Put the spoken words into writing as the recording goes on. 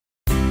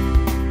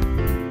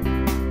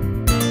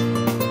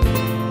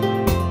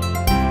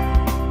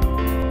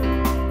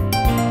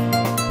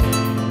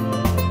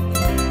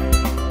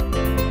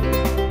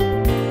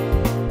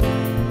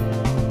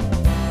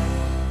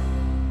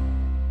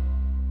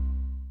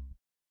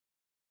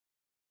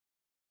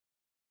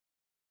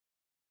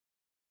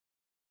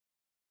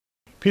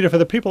Peter, for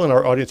the people in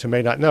our audience who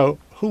may not know,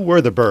 who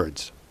were the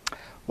Byrds?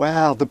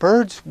 Well, the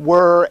Byrds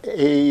were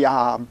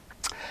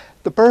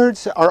the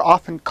Byrds are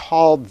often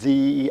called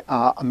the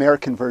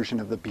American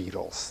version of the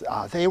Beatles.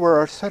 They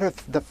were sort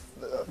of the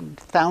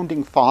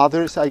founding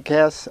fathers, I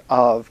guess,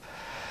 of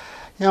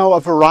a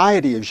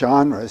variety of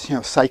genres.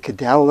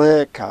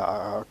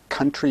 Psychedelic,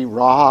 country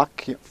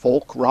rock,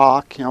 folk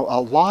rock.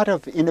 A lot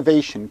of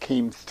innovation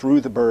came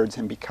through the Byrds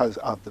and because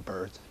of the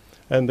Byrds.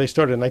 And they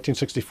started in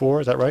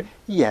 1964, is that right?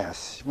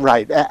 Yes,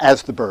 right,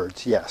 as the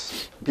Byrds,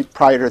 yes.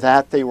 Prior to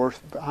that, they were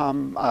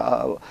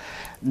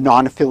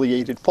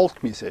non-affiliated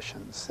folk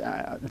musicians.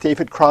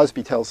 David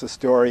Crosby tells the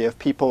story of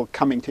people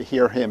coming to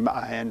hear him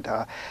and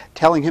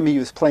telling him he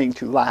was playing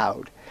too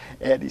loud.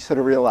 And he sort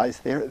of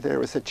realized there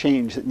was a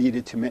change that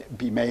needed to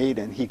be made,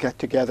 and he got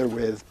together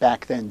with,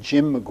 back then,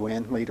 Jim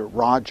McGuinn, later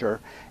Roger,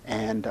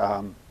 and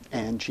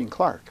Gene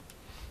Clark.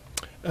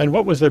 And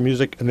what was their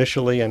music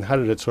initially, and how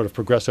did it sort of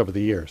progress over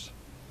the years?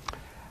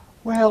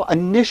 Well,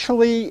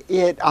 initially,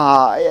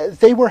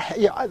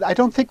 I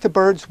don't think the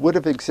Byrds would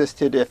have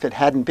existed if it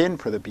hadn't been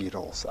for the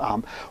Beatles.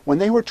 When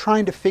they were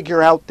trying to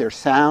figure out their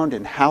sound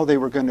and how they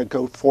were going to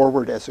go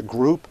forward as a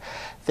group,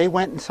 they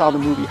went and saw the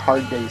movie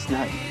Hard Day's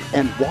Night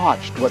and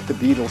watched what the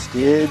Beatles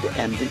did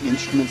and the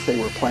instruments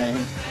they were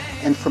playing,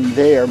 and from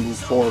there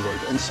moved forward.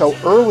 And so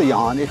early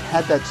on, it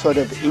had that sort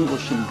of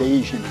English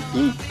invasion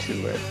beat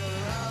to it.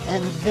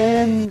 And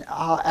then,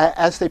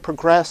 as they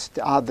progressed,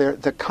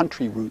 the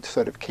country roots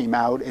sort of came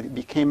out, and it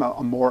became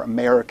a more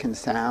American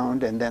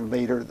sound, and then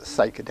later the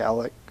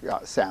psychedelic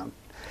sound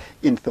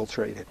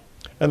infiltrated.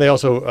 And they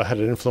also had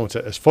an influence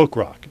as folk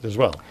rock as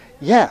well.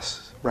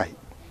 Yes, right,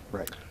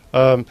 right.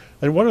 And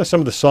what are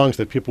some of the songs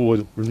that people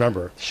would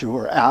remember?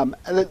 Sure.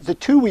 The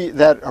two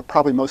that are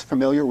probably most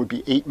familiar would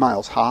be 8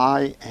 Miles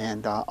High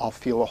and I'll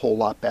Feel a Whole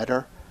Lot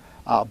Better,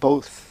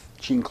 both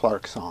Gene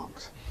Clark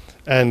songs.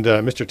 And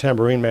Mr.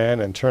 Tambourine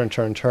Man and Turn,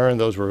 Turn, Turn,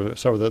 those were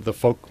some of the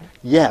folk?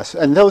 Yes,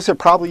 and those are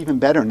probably even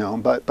better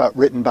known, but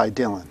written by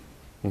Dylan.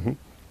 Mm-hmm.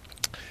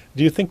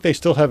 Do you think they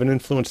still have an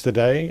influence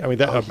today? I mean,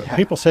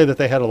 people say that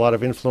they had a lot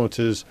of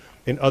influences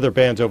in other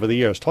bands over the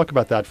years. Talk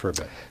about that for a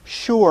bit.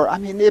 Sure. I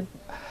mean,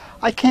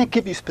 I can't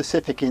give you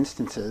specific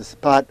instances,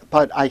 but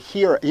I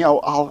hear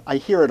I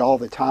hear it all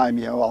the time.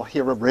 I'll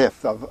hear a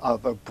riff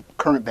of a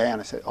current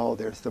band. I say, oh,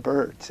 there's the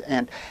Byrds,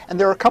 and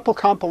there are a couple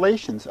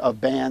compilations of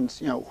bands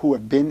who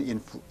have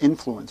been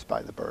influenced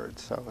by the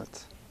Byrds. So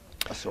that's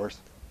a source.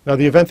 Now,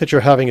 the event that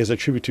you're having is a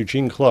tribute to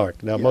Gene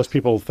Clark. Now, yes. Most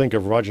people think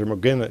of Roger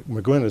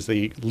McGuinn as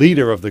the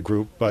leader of the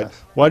group, but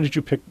yes. Why did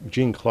you pick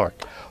Gene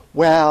Clark?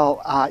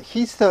 Well,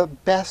 he's the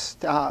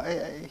best.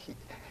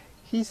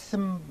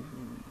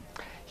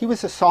 He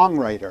was a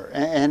songwriter,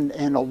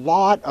 and a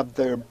lot of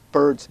the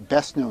Byrds'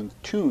 best-known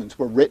tunes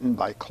were written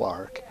by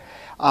Clark.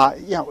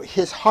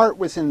 His heart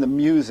was in the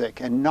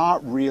music and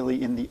not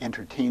really in the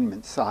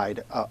entertainment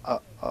side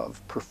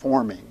of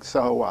performing.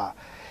 So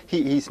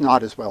he's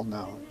not as well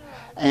known.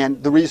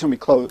 And the reason we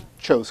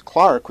chose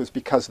Clark was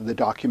because of the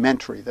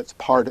documentary that's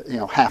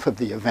half of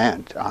the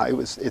event.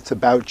 It's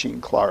about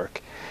Gene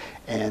Clark,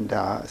 and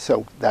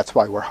so that's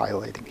why we're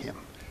highlighting him.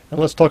 And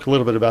let's talk a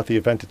little bit about the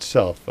event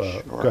itself.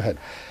 Sure. Go ahead.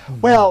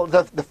 Well,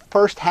 the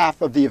first half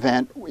of the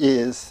event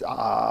is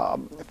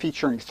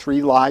featuring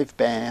 3 live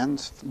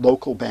bands,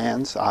 local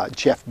bands,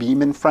 Jeff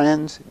Beam and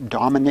Friends,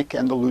 Dominic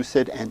and the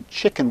Lucid, and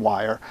Chicken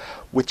Wire,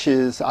 which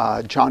is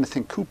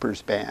Jonathan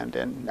Cooper's band.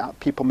 And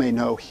people may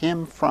know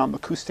him from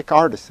Acoustic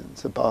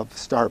Artisans above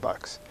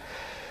Starbucks.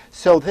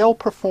 So they'll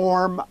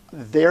perform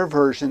their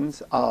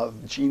versions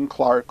of Gene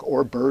Clark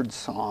or Byrds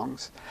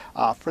songs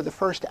for the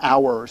first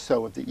hour or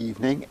so of the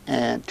evening,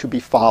 and to be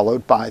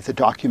followed by the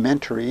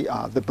documentary,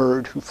 The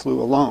Bird Who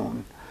Flew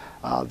Alone,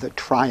 the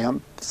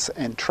triumphs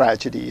and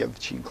tragedy of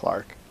Gene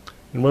Clark.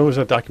 And when was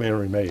that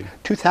documentary made?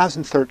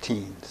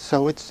 2013.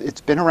 So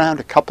it's been around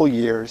a couple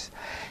years.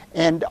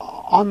 And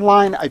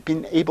online, I've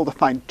been able to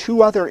find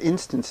 2 other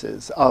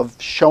instances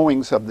of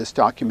showings of this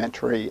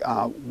documentary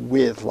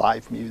with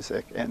live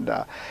music. And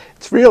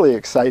it's really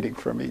exciting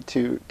for me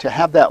to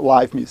have that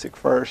live music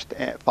first,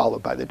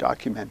 followed by the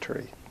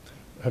documentary.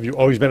 Have you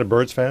always been a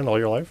Byrds fan all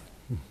your life?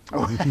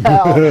 Well,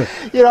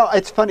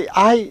 it's funny.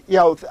 I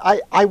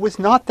was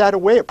not that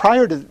aware.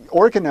 Prior to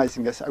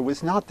organizing this, I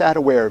was not that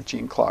aware of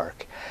Gene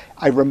Clark.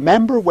 I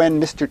remember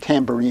when Mr.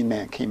 Tambourine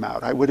Man came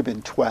out. I would have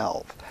been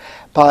 12.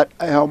 But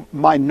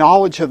my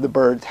knowledge of the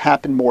Byrds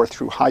happened more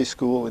through high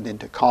school and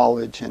into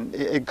college. And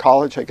in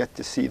college, I got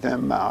to see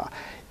them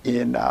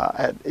in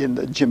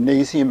the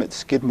gymnasium at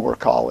Skidmore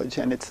College,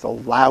 and it's the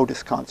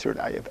loudest concert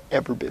I have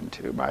ever been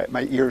to.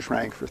 My ears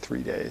rang for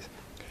 3 days.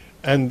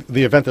 And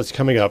the event that's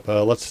coming up,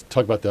 let's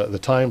talk about the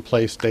time,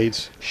 place,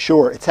 dates.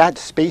 Sure. It's at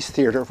Space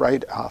Theater,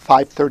 right,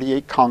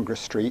 538 Congress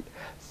Street,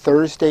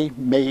 Thursday,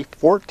 May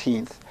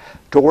 14th.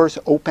 Doors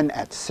open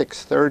at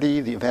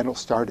 6:30. The event will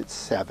start at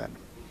 7.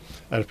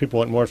 And if people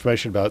want more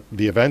information about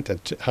the event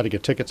and how to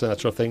get tickets and that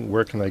sort of thing,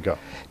 where can they go?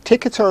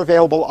 Tickets are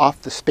available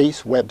off the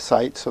SPACE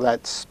website, so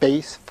that's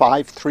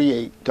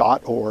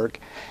space538.org,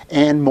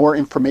 and more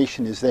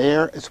information is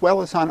there, as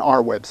well as on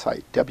our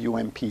website,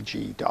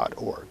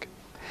 WMPG.org.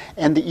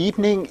 And the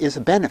evening is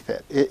a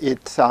benefit.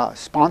 It's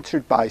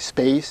sponsored by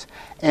SPACE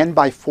and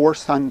by Four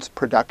Sons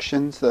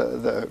Productions,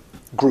 the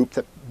group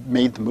that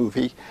made the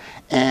movie,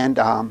 and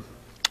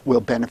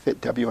will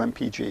benefit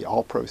WMPG,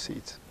 all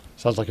proceeds.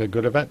 Sounds like a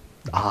good event.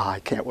 I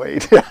can't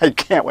wait. I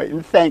can't wait.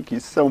 And thank you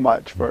so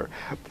much for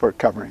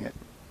covering it.